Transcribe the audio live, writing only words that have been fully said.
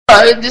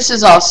Hello, this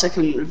is our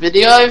second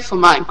video for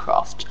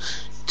Minecraft.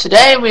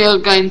 Today we are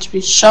going to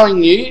be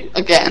showing you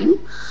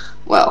again,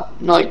 well,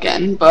 not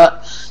again,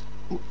 but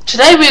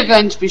today we are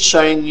going to be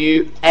showing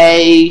you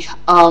a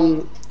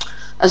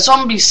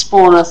zombie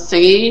spawner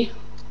thingy,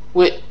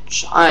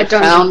 which I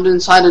found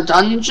inside a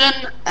dungeon,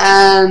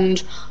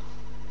 and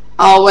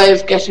our way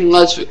of getting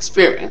loads of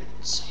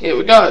experience. Here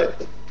we go.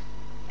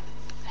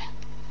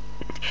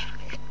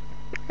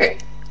 Here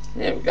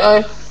we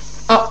go.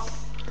 Up.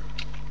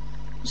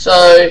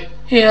 So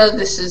here,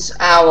 this is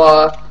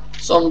our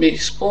zombie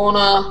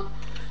spawner.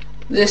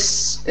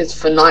 This is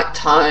for night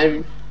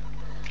time,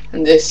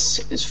 and this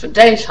is for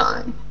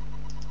daytime.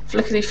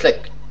 Flickety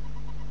flick.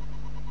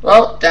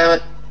 Well, damn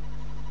it.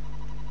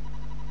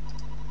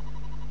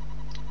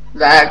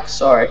 Lag,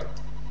 sorry.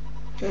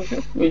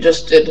 We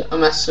just did a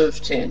massive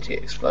TNT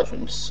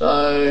explosion,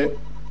 so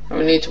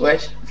we need to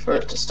wait for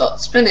it to start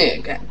spinning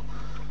again.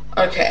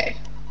 Okay.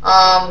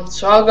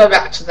 So I'll go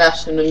back to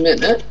that in a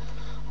minute.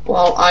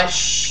 While I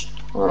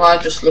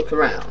just look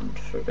around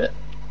for a bit.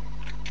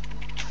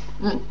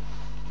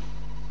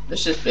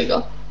 This is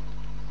bigger.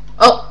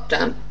 Oh,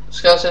 damn,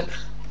 skeleton.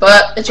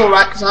 But it's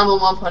alright because I'm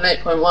on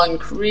 1.8.1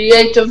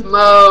 creative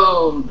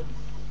mode.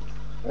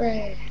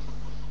 Hooray.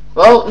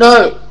 Oh,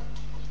 no.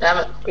 Damn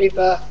it.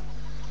 Creeper.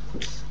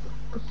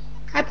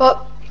 Hi,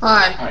 Pop.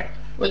 Hi. Hi.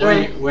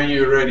 When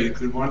you're ready,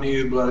 could one of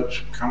you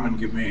blokes come and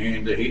give me a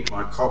hand to heat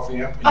my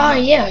coffee up? Oh,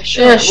 yeah,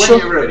 sure. Yeah, When sure.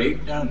 you're ready,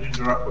 don't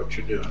interrupt what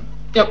you're doing.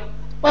 Yep.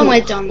 When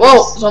we're done.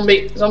 Whoa,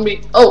 zombie.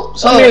 Oh,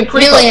 zombie and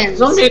creeper. Millions.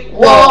 Zombie.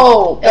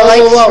 Whoa. There are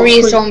like whoa,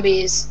 three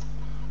zombies.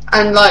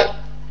 And like,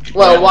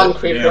 well, one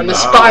creeper and a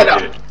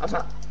spider.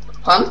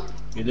 Pun?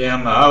 You're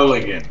down the hole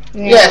again.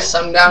 Yeah. Yes,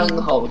 I'm down in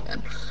the hole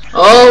again.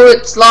 Oh,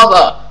 it's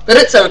lava. But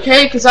it's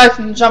okay, because I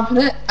can jump in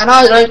it, and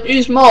I don't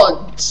use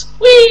mods.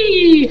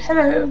 Whee!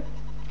 Hello.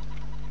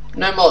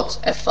 No mods.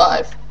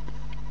 F5.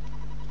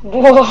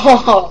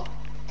 Whoa.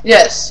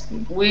 Yes,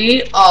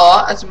 we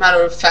are, as a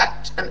matter of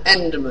fact, an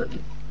Enderman.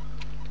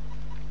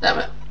 Damn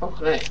it.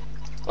 Okay.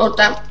 Oh,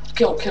 damn.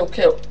 Kill.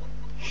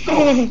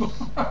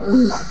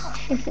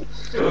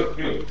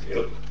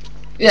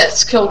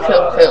 Yes, kill.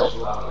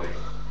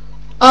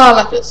 Ah,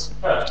 lapis.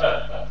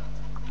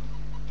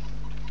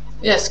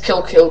 Yes,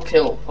 kill,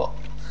 Pop.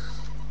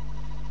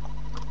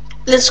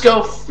 Let's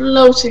go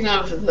floating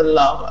over the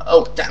lava.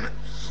 Oh, damn it.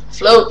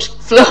 Float.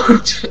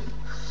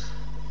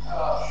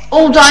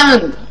 Oh,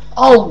 diamond.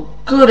 Oh,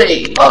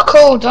 goody. Oh,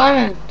 cool,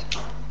 diamond.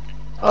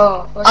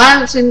 Oh, I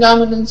haven't seen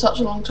diamond in such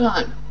a long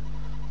time.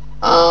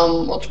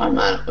 We'll try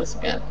mine with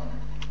again.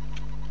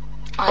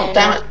 Oh,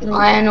 damn it.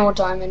 Iron or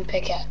diamond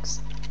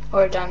pickaxe.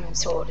 Or a diamond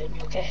sword in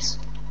your case.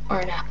 Or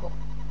an apple.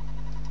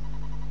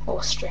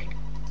 Or string.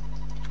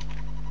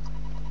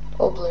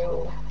 Or blue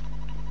or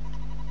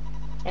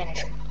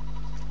anything.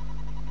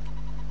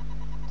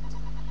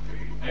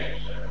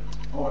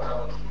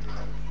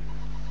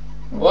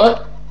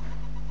 What?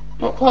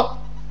 What?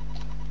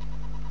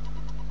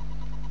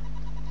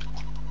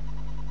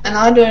 And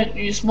I don't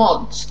use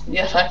mods,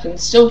 yet I can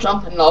still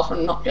jump in lava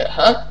and not get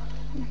hurt.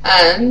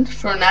 And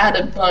for an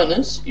added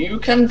bonus, you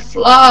can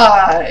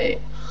fly!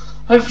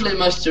 Hopefully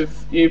most of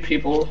you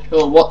people who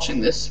are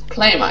watching this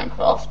play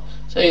Minecraft,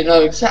 so you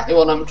know exactly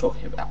what I'm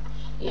talking about.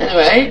 Yeah.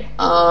 Anyway,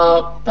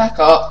 back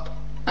up,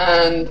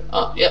 and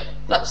yep,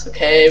 that's the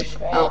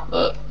cave.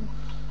 Outlet.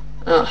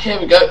 Here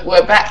we go.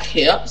 We're back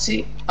here.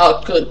 See?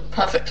 Oh, good,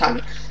 perfect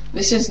timing.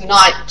 This is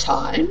night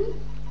time,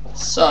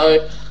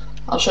 so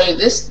I'll show you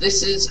this.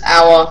 This is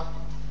our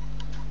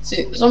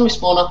zombie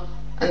spawner,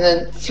 and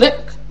then flick,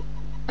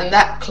 and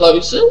that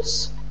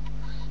closes,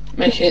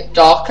 making it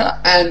darker.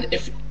 And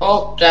if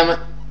oh damn it.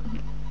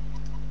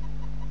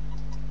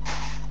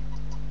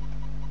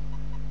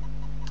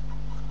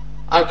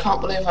 I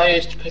can't believe I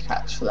used a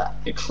pickaxe for that.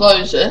 You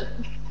close it,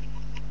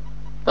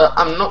 but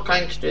I'm not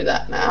going to do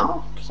that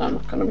now because I'm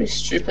not going to be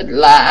stupid.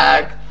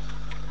 Lag.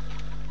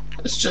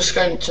 It's just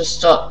going to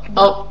start.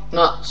 Oh,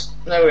 nuts.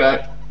 There we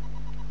go.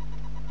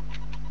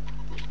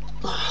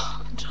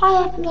 Did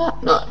I open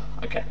that? No.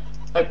 Okay.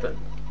 Open.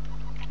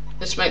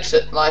 This makes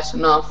it light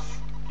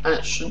enough, and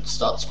it should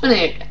start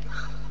spinning again.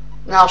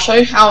 Now I'll show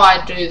you how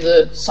I do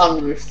the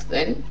sunroof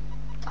thing.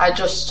 I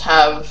just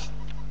have.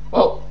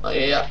 Well,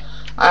 yeah.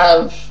 I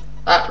have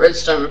that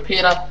redstone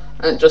repeater,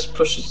 and it just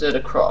pushes it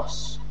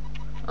across.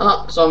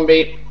 Oh,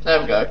 zombie.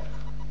 There we go.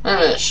 Wait a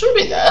minute, it should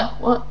be there.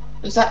 What?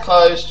 Is that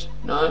closed?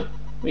 No.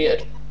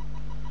 Weird.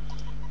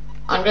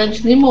 I'm going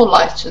to need more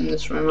light in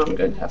this room. I'm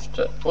going to have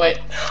to wait.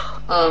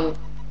 Oh.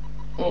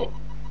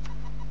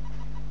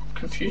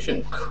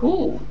 Confusion.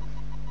 Cool.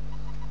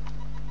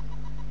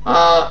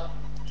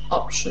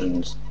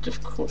 Options,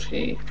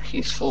 difficulty,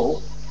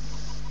 peaceful.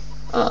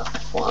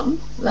 F1.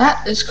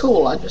 That is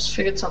cool. I just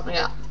figured something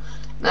out.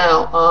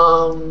 Now,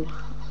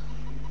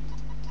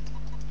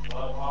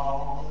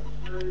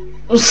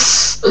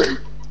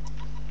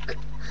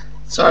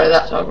 sorry,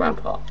 that's our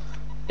grandpa.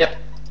 Yep.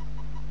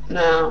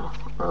 Now,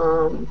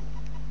 oh,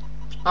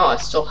 I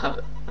still have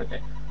it.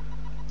 Okay.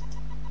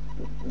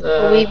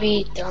 Will we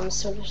be done,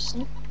 sort of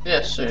thing?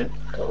 Yeah, soon.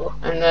 Cool.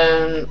 And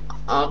then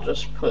I'll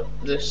just put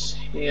this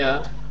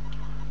here.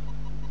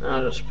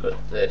 I'll just put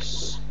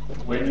this.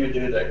 When you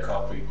do that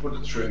copy, put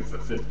it through for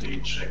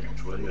 15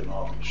 seconds, will you? And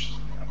I'll be sitting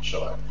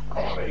outside.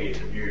 I want to hear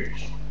the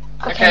news.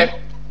 Okay.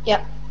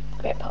 Yep.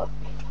 Great part.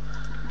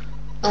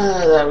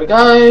 There we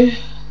go.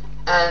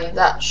 And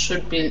that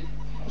should be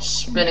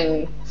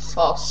spinning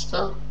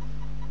faster.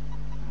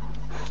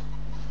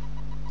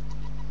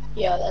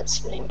 Yeah, that's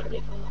spinning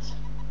pretty fast.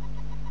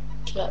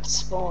 That's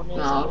spawning.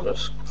 Now I'll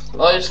just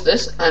close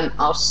this and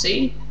I'll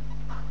see.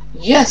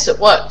 Yes, it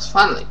works,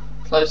 finally.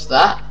 Close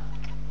that.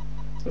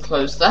 And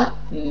close that.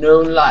 No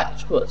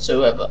light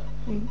whatsoever.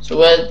 So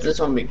where did the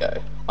zombie go?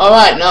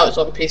 Alright, no, it's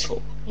on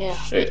peaceful. Yeah.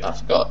 Shoot, I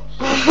forgot.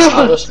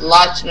 I'll just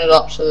lighten it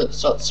up so that it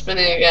starts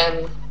spinning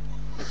again.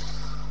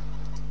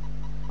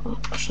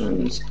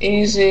 Options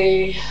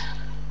easy.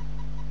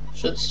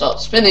 Should start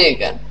spinning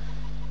again.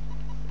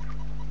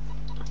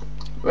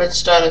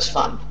 Redstone is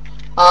fun.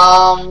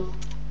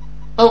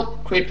 Oh,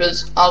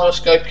 creepers. I'll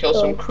just go kill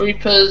some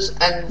creepers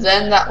and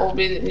then that will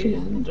be the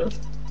end of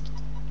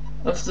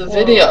the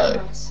video.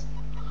 Nice.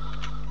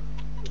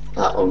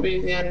 That will be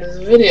the end of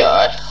the video.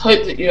 I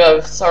hope that you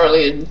have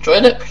thoroughly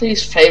enjoyed it.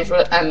 Please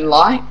favourite and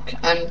like,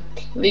 and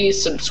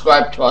please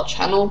subscribe to our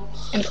channel.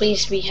 And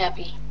please be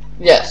happy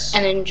Yes,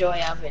 and enjoy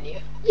our video.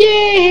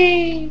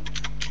 yay!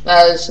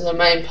 That is the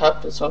main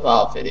purpose of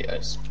our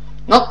videos.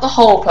 Not the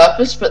whole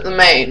purpose, but the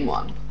main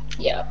one.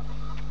 Yeah.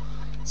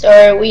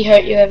 So we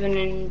hope you haven't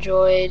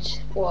enjoyed.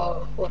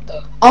 Whoa, what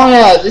the? Oh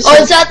yeah, this Oh,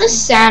 is is that the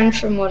sand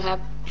from what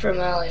happened from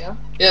earlier?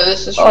 yeah,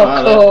 this is from Oh,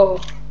 earlier.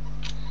 cool.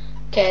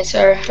 Okay,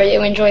 so hope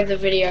you enjoyed the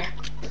video.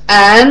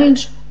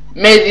 And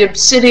may the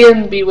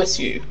obsidian be with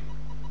you.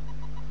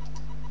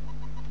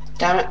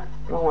 Damn it,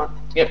 wrong one.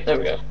 Yep, there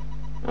we go.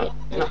 Oh,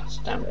 no,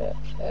 damn it.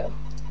 Fail.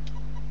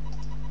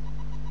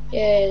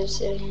 Yeah,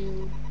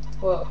 sitting.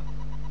 Whoa.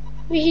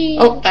 Wee.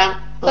 Oh,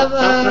 damn. Oh,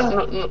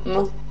 Lava.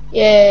 no.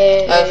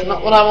 Yeah. That's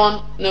not what I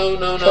want.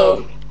 No.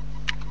 Cool.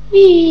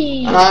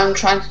 Wee. And I'm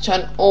trying to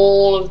turn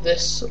all of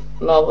this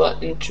lava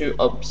into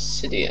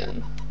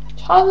obsidian.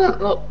 How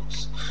that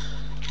looks.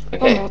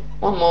 Okay, One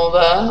more. one more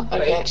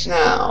there. Okay, Wait.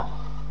 now.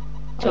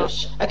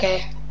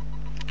 Okay.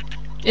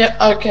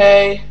 Yep,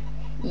 okay.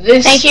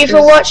 This Thank you is,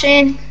 for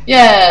watching.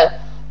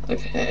 yeah.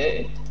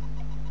 Okay.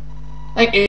 Thank you.